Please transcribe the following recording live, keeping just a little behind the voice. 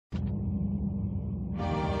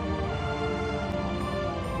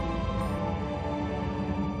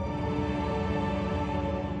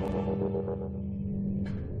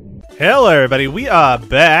Hello everybody, we are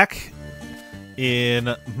back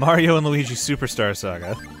in Mario and Luigi Superstar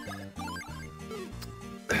Saga.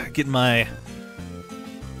 Getting my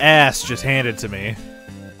ass just handed to me.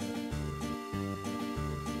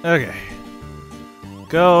 Okay.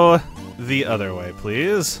 Go the other way,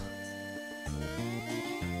 please.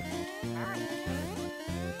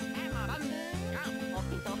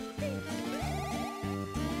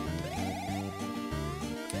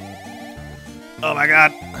 Oh my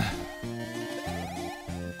god.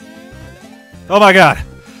 Oh my god.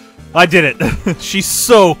 I did it. She's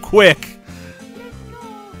so quick.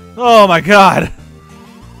 Oh my god.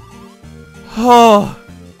 Oh.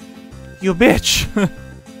 You bitch.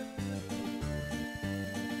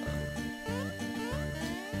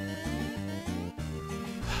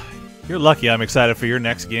 You're lucky I'm excited for your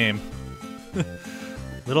next game.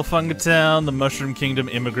 Little Funga Town, the Mushroom Kingdom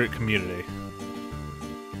immigrant community.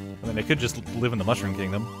 I mean, they could just live in the Mushroom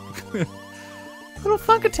Kingdom. Little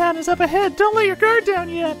Funga Town is up ahead. Don't let your guard down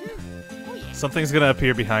yet. Something's gonna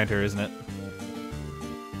appear behind her, isn't it?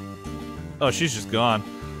 Oh, she's just gone.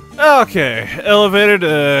 Okay, elevator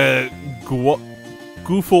to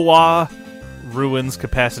Goofawa Ruins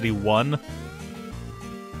Capacity 1.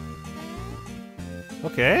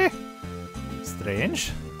 Okay.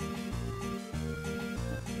 Strange.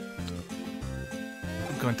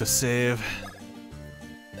 I'm going to save.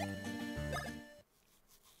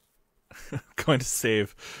 Going to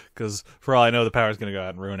save, because for all I know, the power's going to go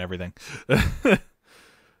out and ruin everything.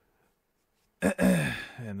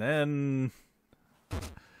 And then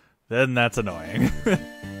that's annoying.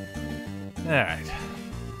 Alright.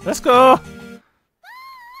 Let's go!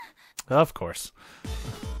 Of course.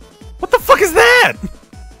 What the fuck is that?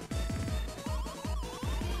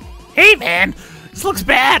 Hey man! This looks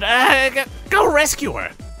bad! Go rescue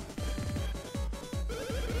her!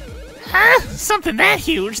 Huh? Something that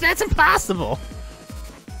huge? That's impossible!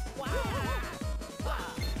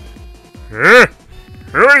 Who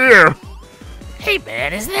are you? Hey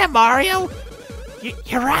man, isn't that Mario?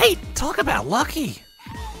 You're right! Talk about lucky!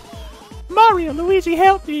 Mario, Luigi,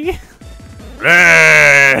 help me!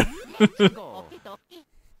 The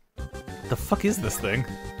fuck is this thing?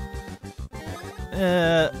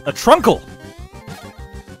 A trunkle!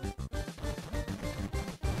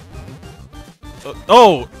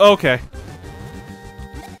 Oh, okay.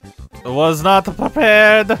 Was not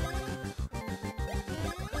prepared.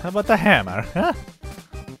 How about the hammer, huh?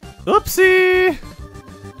 Oopsie!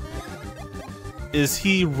 Is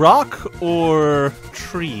he rock or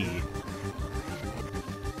tree?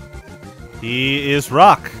 He is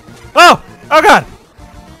rock. Oh! Oh god!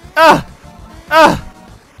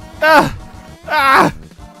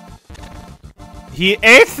 He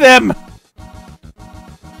ate them!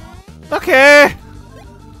 Okay.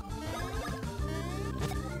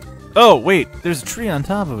 Oh, wait. There's a tree on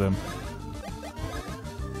top of him.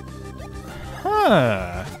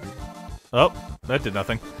 Huh. Oh, that did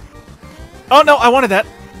nothing. Oh, no, I wanted that.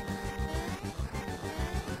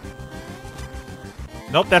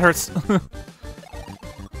 Nope, that hurts.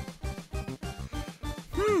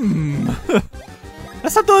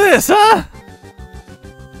 Let's not do this, huh?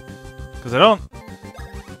 Because I don't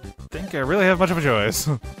think I really have much of a choice.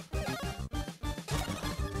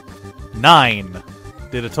 9.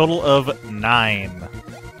 Did a total of 9.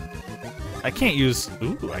 I can't use...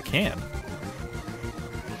 Ooh, I can.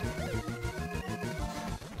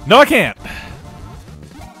 No, I can't!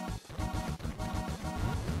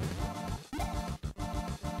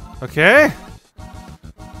 Okay.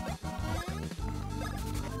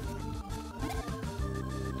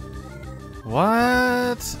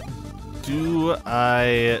 What do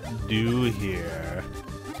I do here?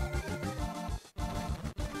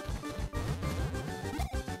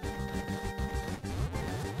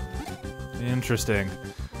 Interesting.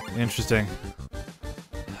 Interesting.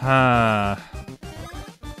 Huh.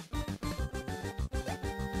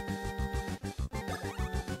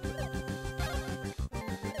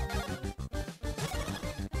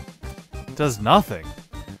 Does nothing.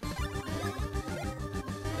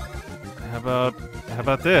 How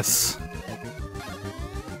about this?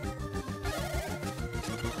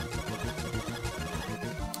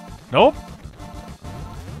 Nope.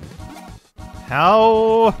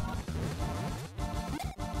 How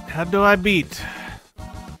do I beat?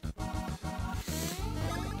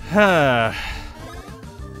 Huh.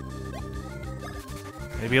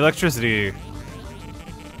 Maybe electricity.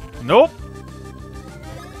 Nope.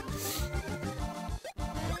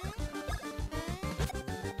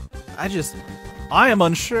 I am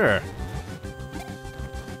unsure.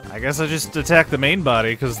 I guess I just attack the main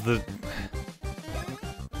body, because the...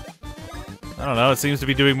 I don't know, it seems to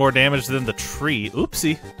be doing more damage than the tree.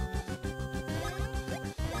 Oopsie.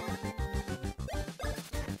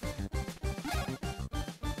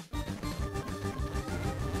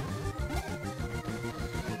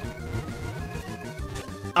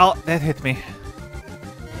 Oh, that hit me.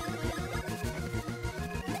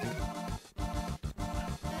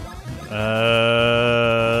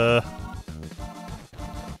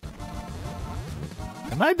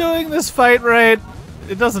 Am I doing this fight right?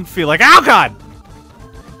 It doesn't feel like— oh god!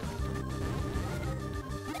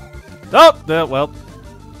 Oh, well.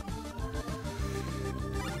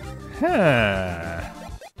 Huh.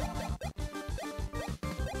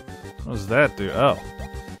 What does that do? Oh.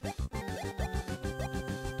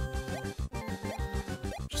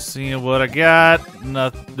 Just seeing what I got.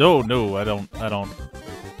 Nothing. No, no, I don't.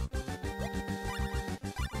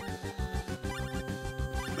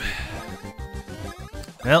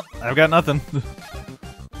 Well, I've got nothing.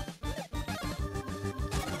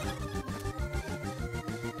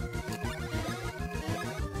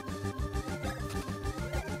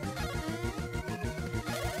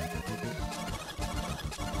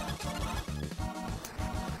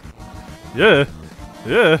 Yeah.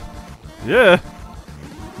 Yeah. Yeah.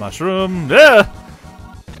 Mushroom. Yeah.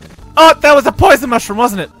 Oh, that was a poison mushroom,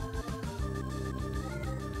 wasn't it?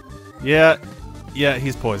 Yeah. Yeah,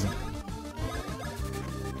 he's poisoned.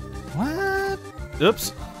 What?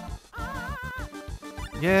 Oops.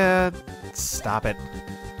 Yeah, stop it.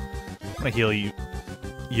 I'm gonna heal you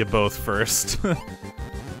both first. And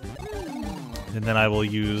then I will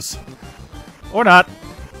use— or not.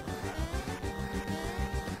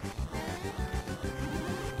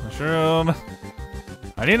 Mushroom.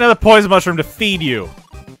 I need another poison mushroom to feed you.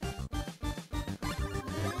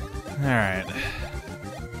 Alright.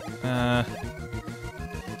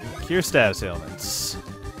 Cure status ailments.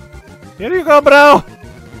 Here you go, bro!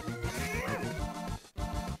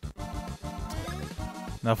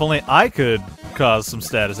 Now, if only I could cause some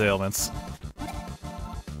status ailments.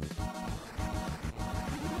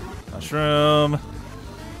 Mushroom.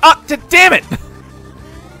 Ah! Damn it!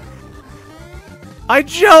 I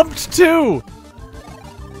jumped, too!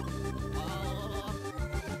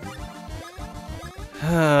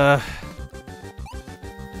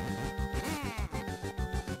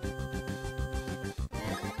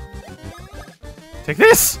 Take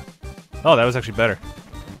this! Oh, that was actually better.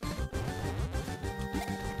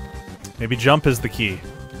 Maybe jump is the key.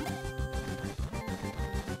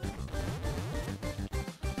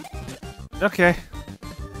 Okay.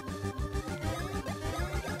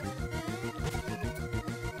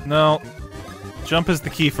 No. Jump is the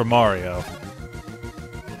key for Mario.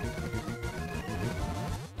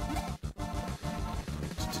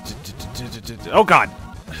 Oh god!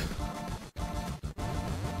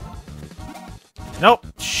 Nope.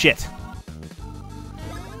 Shit.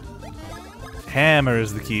 Hammer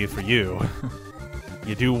is the key for you.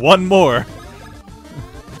 You do one more.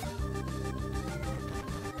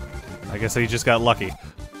 I guess I just got lucky.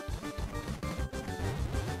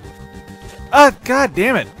 Ah, god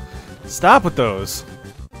damn it. Stop with those.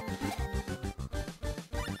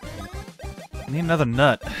 I need another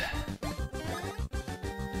nut.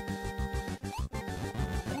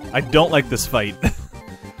 I don't like this fight.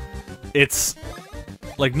 It's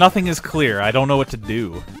like nothing is clear. I don't know what to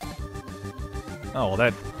do. Oh, well,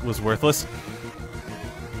 that was worthless.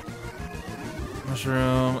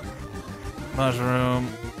 Mushroom. Mushroom.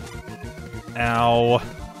 Ow.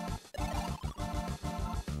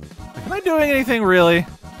 Am I doing anything, really?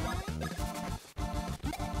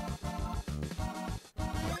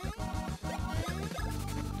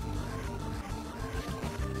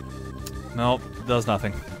 Nope, does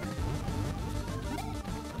nothing.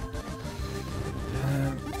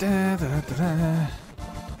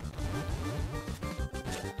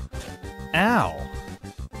 Ow.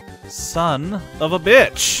 Son of a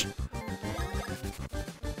bitch.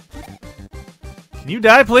 Can you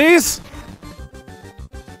die, please?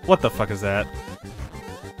 What the fuck is that?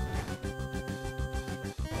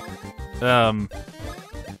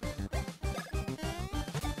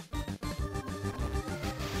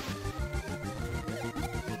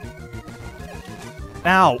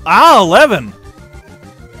 Ow. Ah, 11!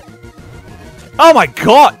 Oh my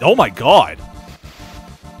god! Oh my god!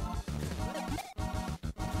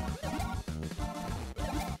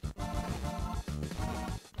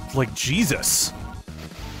 Like, Jesus.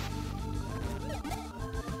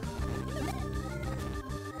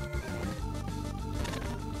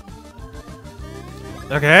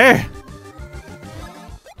 Okay.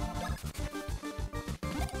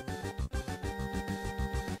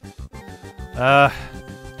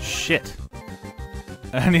 Shit.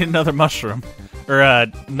 I need another mushroom. Or,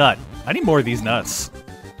 nut. I need more of these nuts.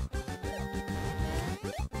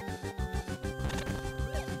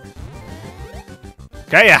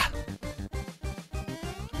 Gaia!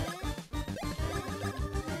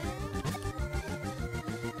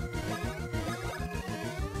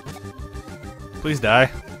 Please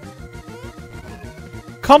die.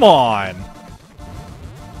 Come on!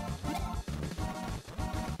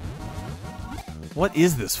 What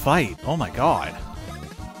is this fight? Oh my god.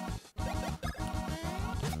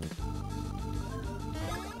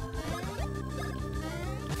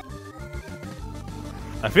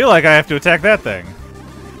 I feel like I have to attack that thing.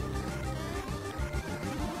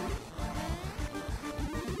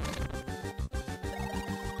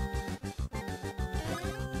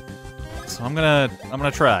 So I'm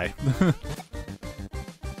gonna try.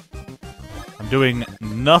 I'm doing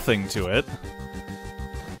nothing to it.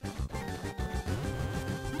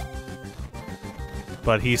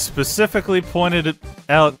 But he specifically pointed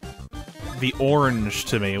out the orange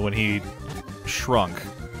to me when he shrunk.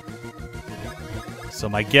 So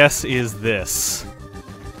my guess is this.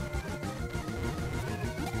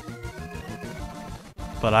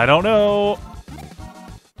 But I don't know.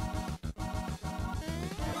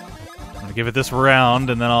 I'm gonna give it this round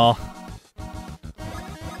and then I'll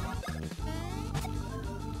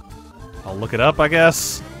look it up, I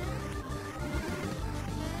guess.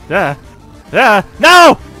 Yeah. Yeah!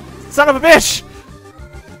 No! Son of a bitch!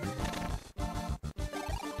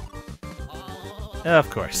 Of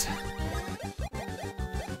course.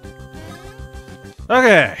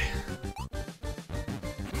 Okay.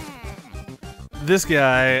 This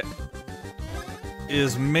guy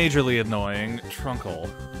is majorly annoying. Trunkle.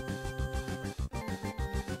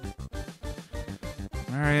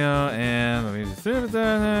 Mario and...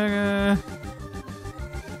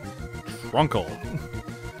 Trunkle.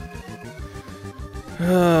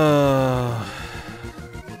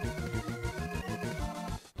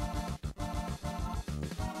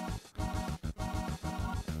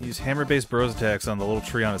 Use hammer-based bros attacks on the little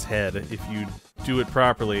tree on his head. If you do it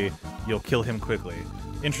properly, you'll kill him quickly.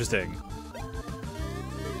 Interesting.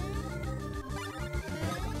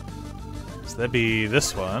 So that'd be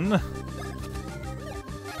this one.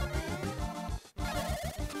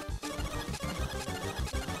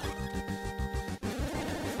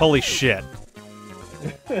 Holy shit.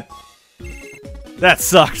 That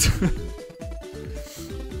sucked.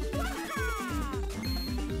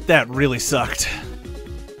 That really sucked.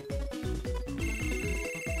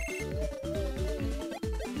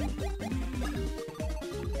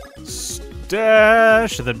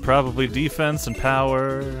 Dash, and then probably defense and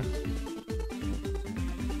power.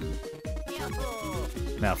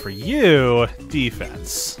 Now for you,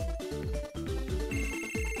 defense.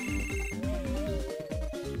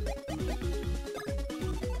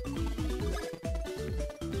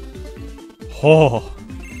 Oh.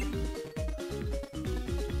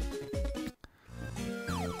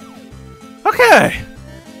 Okay.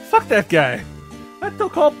 Fuck that guy. That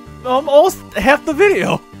took almost half the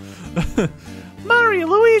video. Mario,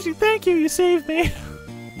 Luigi, thank you, you saved me.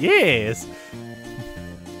 Yes.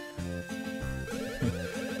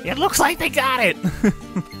 It looks like they got it.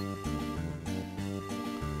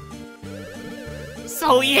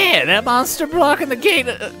 So yeah, that monster blocking the gate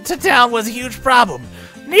to town was a huge problem.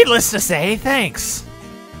 Needless to say, thanks.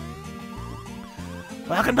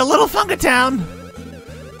 Welcome to Little Funkatown.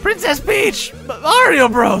 Princess Peach, Mario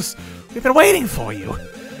Bros. We've been waiting for you.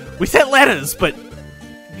 We sent letters, but,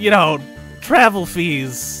 you know, travel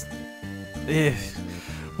fees.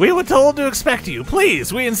 We were told to expect you.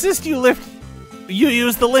 Please, we insist you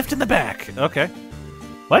use the lift in the back. Okay.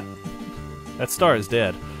 What? That star is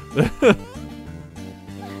dead.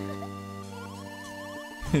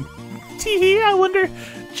 Tee, I wonder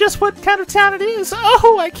just what kind of town it is.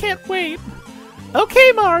 Oh, I can't wait.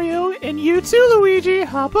 Okay, Mario, and you too, Luigi.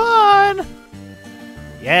 Hop on.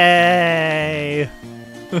 Yay.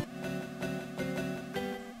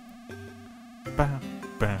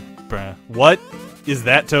 What is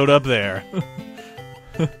that toad up there?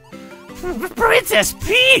 Princess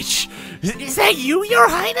Peach! Is that you, Your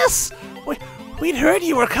Highness? We'd heard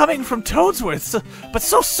you were coming from Toadsworth, but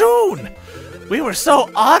so soon! We were so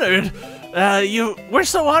honored. We're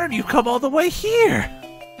so honored you've come all the way here.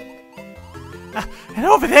 And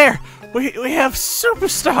over there, we have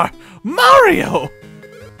superstar Mario!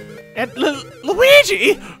 And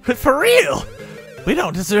Luigi! For real! We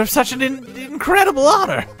don't deserve such an incredible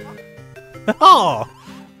honor. Oh!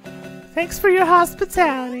 Thanks for your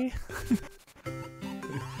hospitality.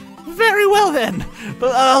 Very well then.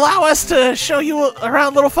 Allow us to show you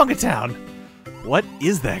around Little Funkatown. What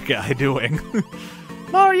is that guy doing?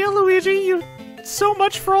 Mario, Luigi, you so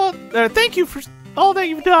much for all. Thank you for all that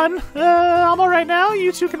you've done. I'm all right now.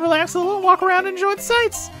 You two can relax a little, and walk around, and enjoy the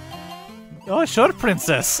sights. Oh, sure,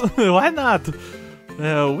 Princess. Why not?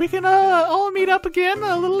 We can all meet up again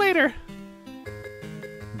a little later.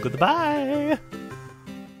 Goodbye.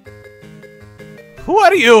 Who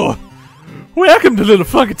are you? Welcome to Little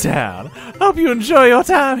Funky Town. Hope you enjoy your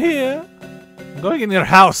time here. I'm going in your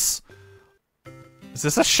house. Is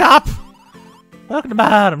this a shop? Welcome to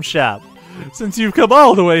my item shop. Since you've come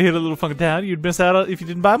all the way here to Little Funky Town, you'd miss out if you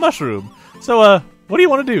didn't buy a mushroom. So, what do you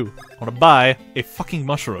want to do? I want to buy a fucking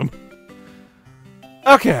mushroom.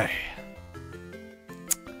 Okay.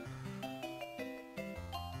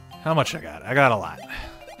 How much I got? I got a lot.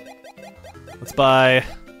 Let's buy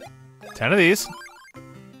 10 of these.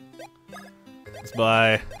 Let's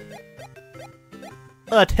buy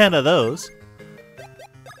 10 of those.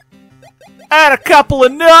 And a couple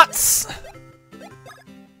of nuts!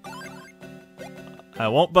 I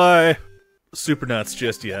won't buy super nuts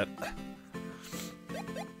just yet.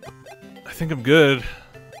 I think I'm good.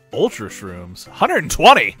 Ultra shrooms.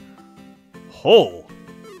 120! Oh.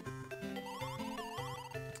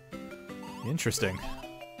 Interesting.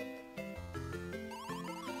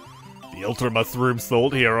 The ultra mushrooms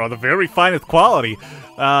sold here are the very finest quality.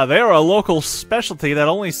 They are a local specialty that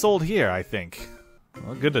only sold here, I think.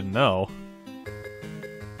 Well, good to know.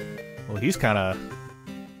 Well, he's kind of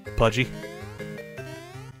pudgy.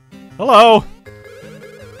 Hello!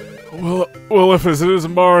 Well, if it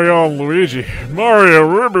isn't Mario and Luigi. Mario,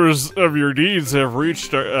 rumors of your deeds have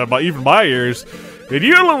reached even my ears. And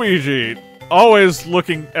you, Luigi, always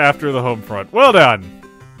looking after the home front. Well done!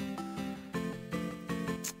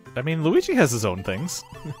 I mean, Luigi has his own things.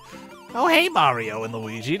 Oh, hey, Mario and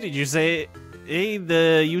Luigi. Did you say,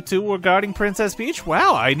 hey, you two were guarding Princess Peach?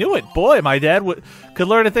 Wow, I knew it. Boy, my dad could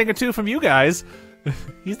learn a thing or two from you guys.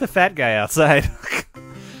 He's the fat guy outside.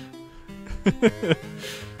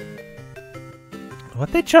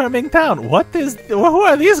 What a charming town. Who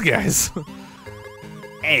are these guys?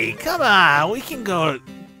 Hey, come on. We can go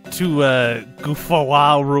to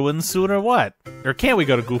Goofball Ruins soon or what? Or can we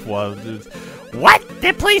go to Goofball? What?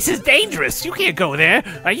 That place is dangerous. You can't go there.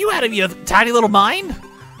 Are you out of your tiny little mind?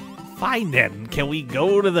 Fine then. Can we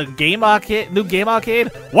go to the game arcade? New game arcade?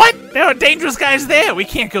 What? There are dangerous guys there. We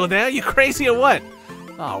can't go there. You crazy or what?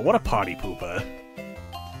 Oh, what a party pooper.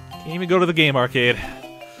 Can't even go to the game arcade.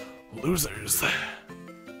 Losers.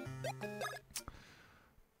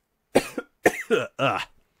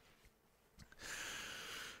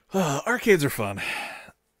 Arcades are fun.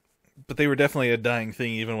 But they were definitely a dying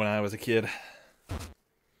thing even when I was a kid.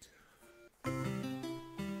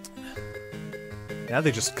 Now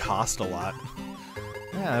they just cost a lot.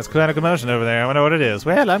 Yeah, there's quite a commotion over there. I wonder what it is.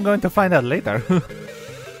 Well, I'm going to find out later.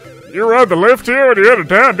 You rode the lift here when you headed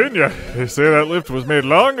town, didn't you? They say that lift was made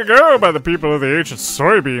long ago by the people of the ancient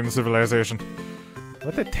soybean civilization.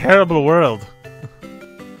 What a terrible world.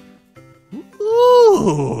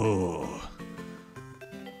 Ooh.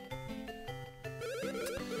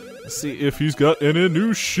 Let's see if he's got any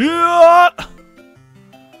new shit.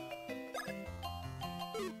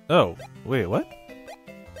 Oh, wait, what?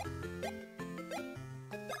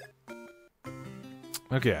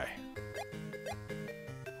 Okay.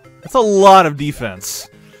 That's a lot of defense.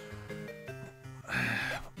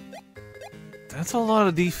 That's a lot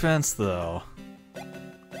of defense, though.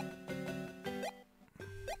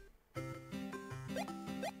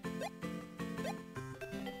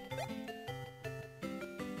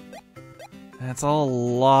 That's a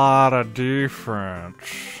lot of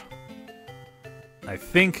defense. I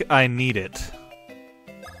think I need it.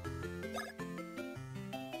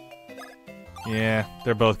 Yeah,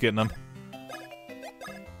 they're both getting them.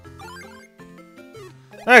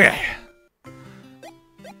 Okay.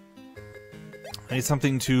 I need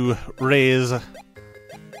something to raise.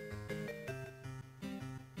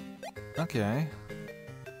 Okay.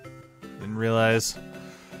 Didn't realize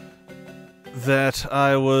that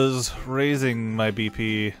I was raising my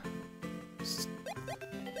BP.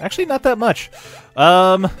 Actually, not that much.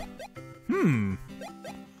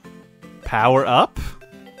 Power up?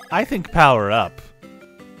 I think power up.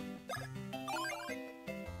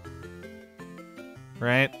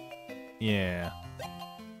 Right? Yeah.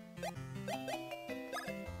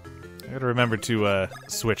 I gotta remember to,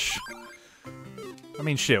 switch. I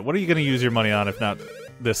mean, shit, what are you gonna use your money on if not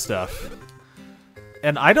this stuff?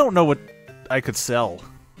 And I don't know what I could sell,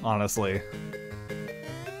 honestly.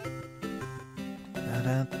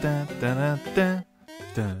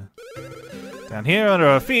 Down here under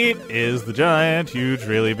our feet is the giant, huge,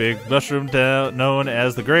 really big mushroom known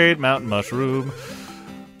as the Great Mountain Mushroom.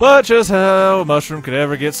 But just how a mushroom could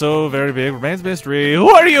ever get so very big remains a mystery. Who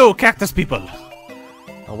are you, cactus people?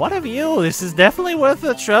 What of you? This is definitely worth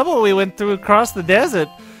the trouble we went through across the desert.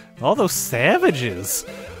 All those savages.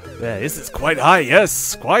 This is quite high,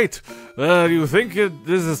 yes, quite. You think it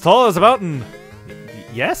is as tall as a mountain?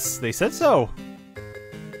 Yes, they said so.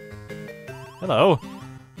 Hello.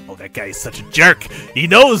 Oh, that guy is such a jerk. He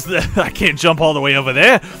knows that I can't jump all the way over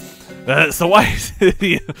there. So why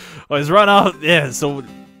he always run out? Yeah, so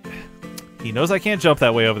he knows I can't jump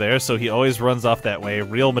that way over there, so he always runs off that way.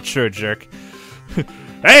 Real mature jerk.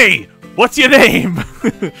 Hey, what's your name?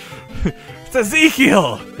 It's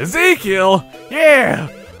Ezekiel. Ezekiel? Yeah.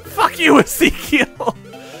 Fuck you, Ezekiel.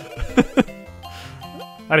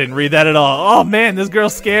 I didn't read that at all. Oh man, this girl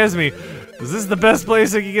scares me. Is this the best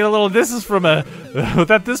place I could get a little distance from a...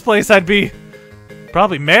 Without this place, I'd be...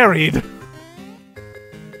 probably married.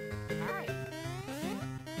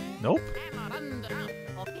 Nope.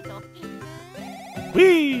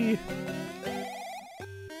 Whee!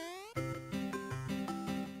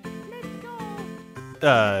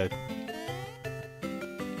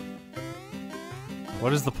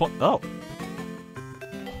 What is the point? Oh.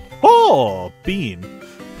 Oh, bean.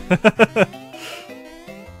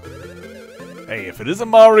 Hey, if it isn't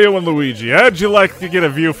Mario and Luigi, how'd you like to get a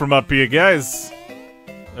view from up here, guys?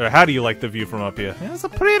 Or how do you like the view from up here? It's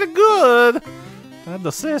pretty good. I have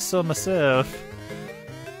to say so myself.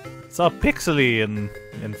 It's all pixely and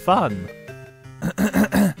fun.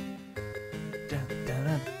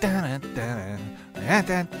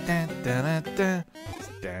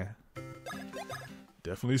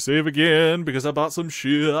 Definitely save again because I bought some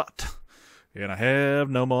shit. And I have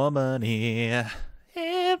no more money.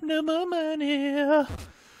 Have no more money.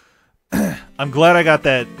 I'm glad I got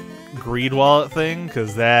that greed wallet thing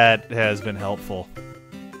because that has been helpful.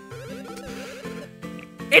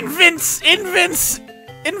 Invince!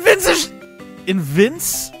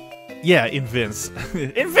 Yeah, Invince.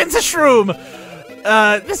 Invince a shroom!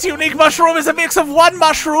 This unique mushroom is a mix of one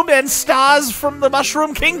mushroom and stars from the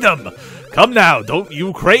Mushroom Kingdom. Come now, don't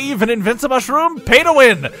you crave an Invince a mushroom? Pay to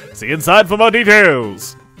win! See inside for more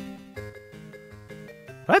details!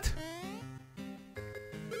 What?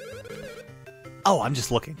 Oh, I'm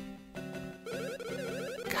just looking.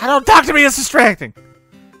 God, don't talk to me, it's distracting!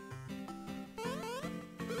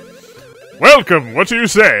 Welcome, what do you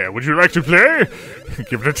say? Would you like to play?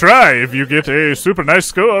 Give it a try. If you get a super nice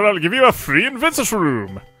score, I'll give you a free Invincible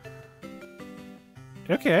room.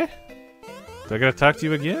 Okay. Do I gotta talk to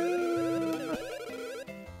you again?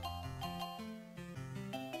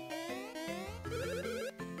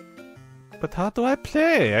 But how do I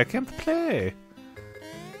play? I can't play.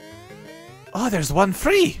 Oh, there's one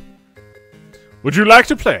free! Would you like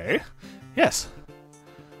to play? Yes.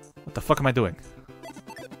 What the fuck am I doing?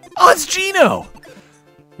 Oh, it's Gino!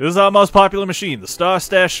 This is our most popular machine, the Star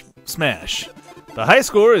Stash Smash. The high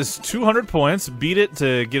score is 200 points. Beat it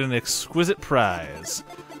to get an exquisite prize.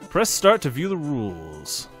 Press start to view the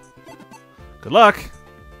rules. Good luck!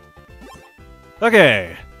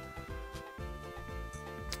 Okay.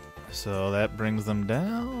 So that brings them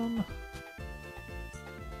down.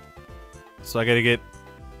 So I gotta get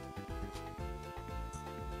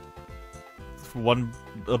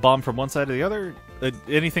a bomb from one side to the other?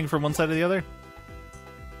 Anything from one side to the other?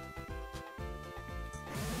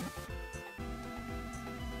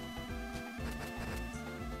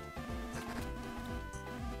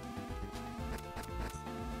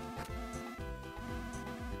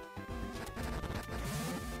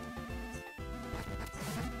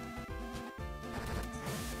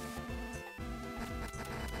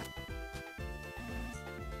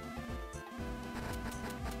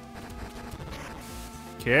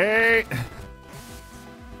 Okay. This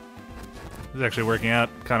is actually working out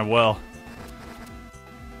kind of well.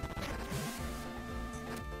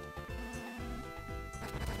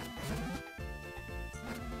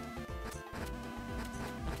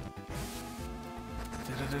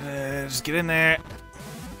 Just get in there.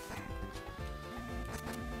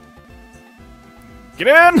 Get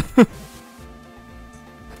in!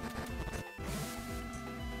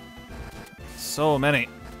 So many.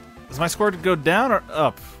 Does my score go down or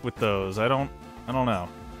up with those? I don't know.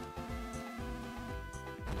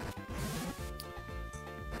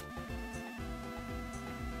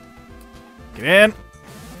 Get in.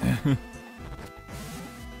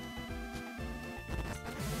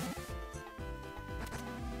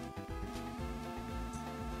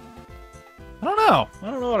 I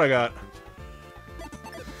don't know what I got.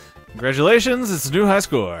 Congratulations, it's a new high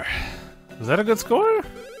score. Was that a good score?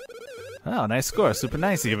 Oh, nice score. Super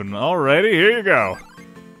nice even. Alrighty, here you go.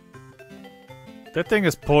 That thing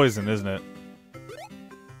is poison, isn't it?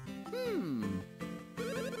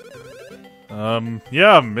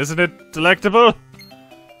 Yum, isn't it delectable?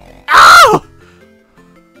 Ow!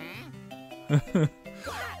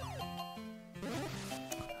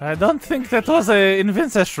 I don't think that was a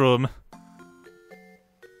Invincus room.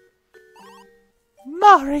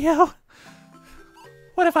 Mario!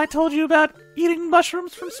 What have I told you about eating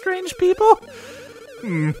mushrooms from strange people?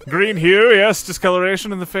 Green hue, yes,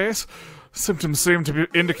 discoloration in the face. Symptoms seem to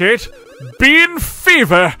indicate bean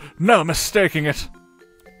fever. No mistaking it.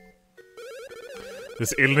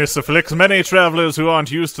 This illness afflicts many travelers who aren't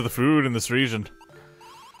used to the food in this region.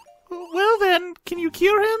 Well then, can you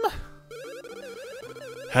cure him?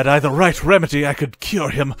 Had I the right remedy, I could cure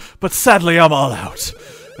him, but sadly I'm all out.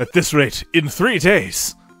 At this rate, in 3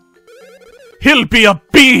 days, he'll be a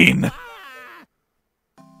bean!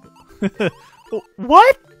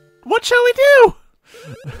 What? What shall we do?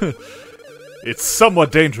 It's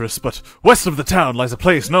somewhat dangerous, but west of the town lies a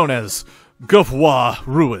place known as Gufwa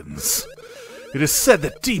Ruins. It is said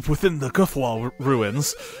that deep within the Gufwa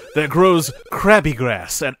Ruins there grows crabby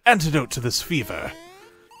grass, an antidote to this fever.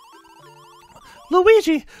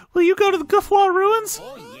 Luigi, will you go to the Gufwa Ruins?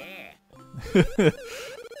 Oh, yeah.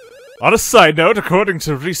 On a side note, according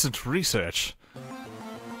to recent research,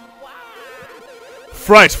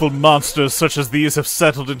 frightful monsters such as these have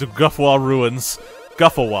settled into Gufwa Ruins.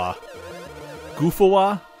 Guffawa.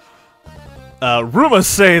 Rumors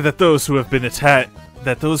say that those who have been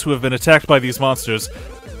attacked by these monsters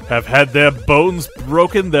have had their bones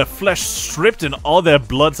broken, their flesh stripped, and all their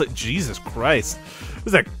blood. Jesus Christ!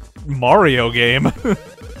 This is a Mario game.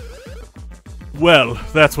 Well,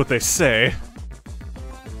 that's what they say.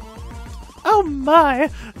 Oh my,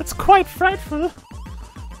 that's quite frightful.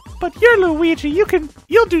 But you're Luigi,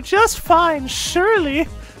 you'll do just fine, surely.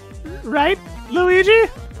 Right, Luigi?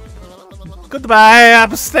 Goodbye,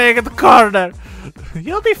 I'm staying in the corner.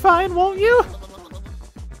 You'll be fine, won't you?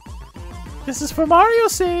 This is for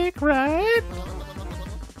Mario's sake, right?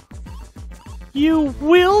 You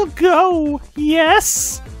will go,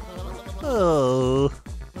 yes? Oh.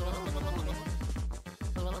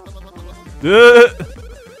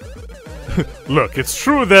 Look, it's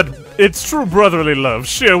true brotherly love.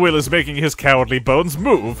 Sheer will is making his cowardly bones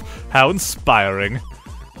move. How inspiring.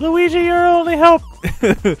 Luigi, your only hope.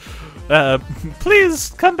 Please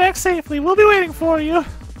come back safely. We'll be waiting for you.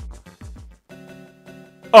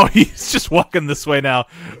 Oh, he's just walking this way now.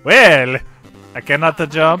 Well, I cannot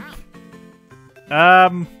jump.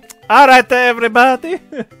 Alright everybody.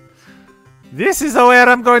 This is where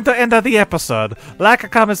I'm going to end the episode. Like,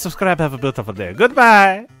 comment, subscribe, have a beautiful day.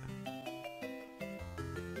 Goodbye.